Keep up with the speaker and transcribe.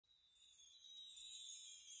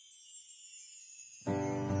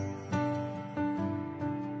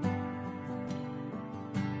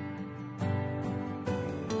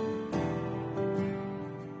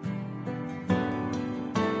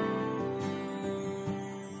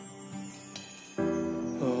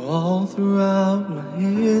all throughout my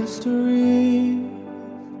history.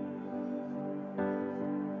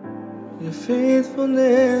 Your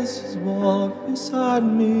faithfulness has walked beside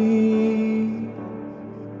me.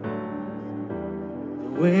 The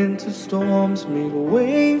winter storms made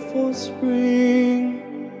way for spring.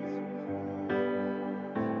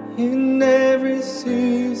 In every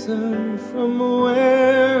season from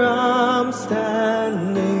where I'm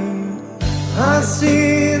standing, I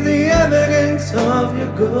see the evidence of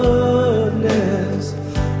your goodness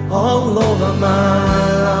all over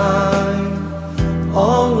my life,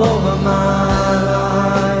 all over my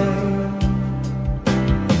life.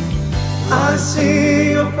 I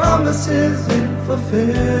see your promises in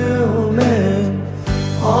fulfillment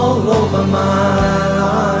all over my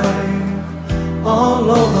life,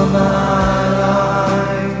 all over my life.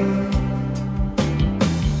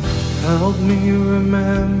 Help me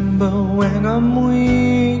remember when I'm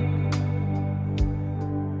weak.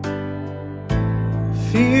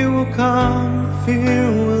 Fear will come,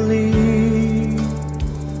 fear will leave.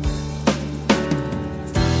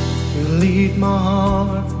 You lead my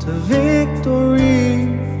heart to victory.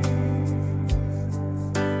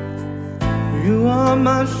 You are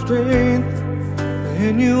my strength,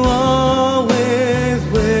 and you always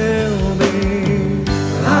will be.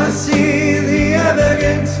 I see the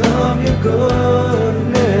evidence of your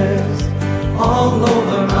goodness all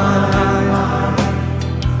over my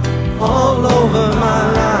life, all over my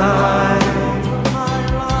life.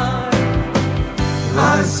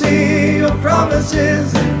 I see your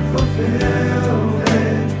promises in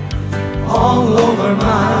fulfillment all over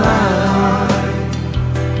my life,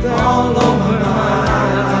 all over my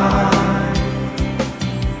life.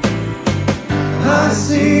 I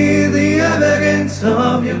see the evidence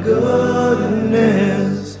of your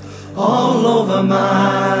goodness all over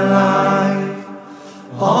my life,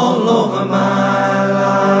 all over my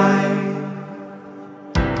life.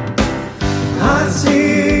 I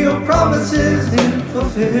see your promises in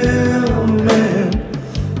fulfillment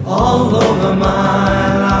all over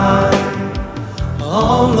my life,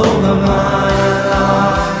 all over my life.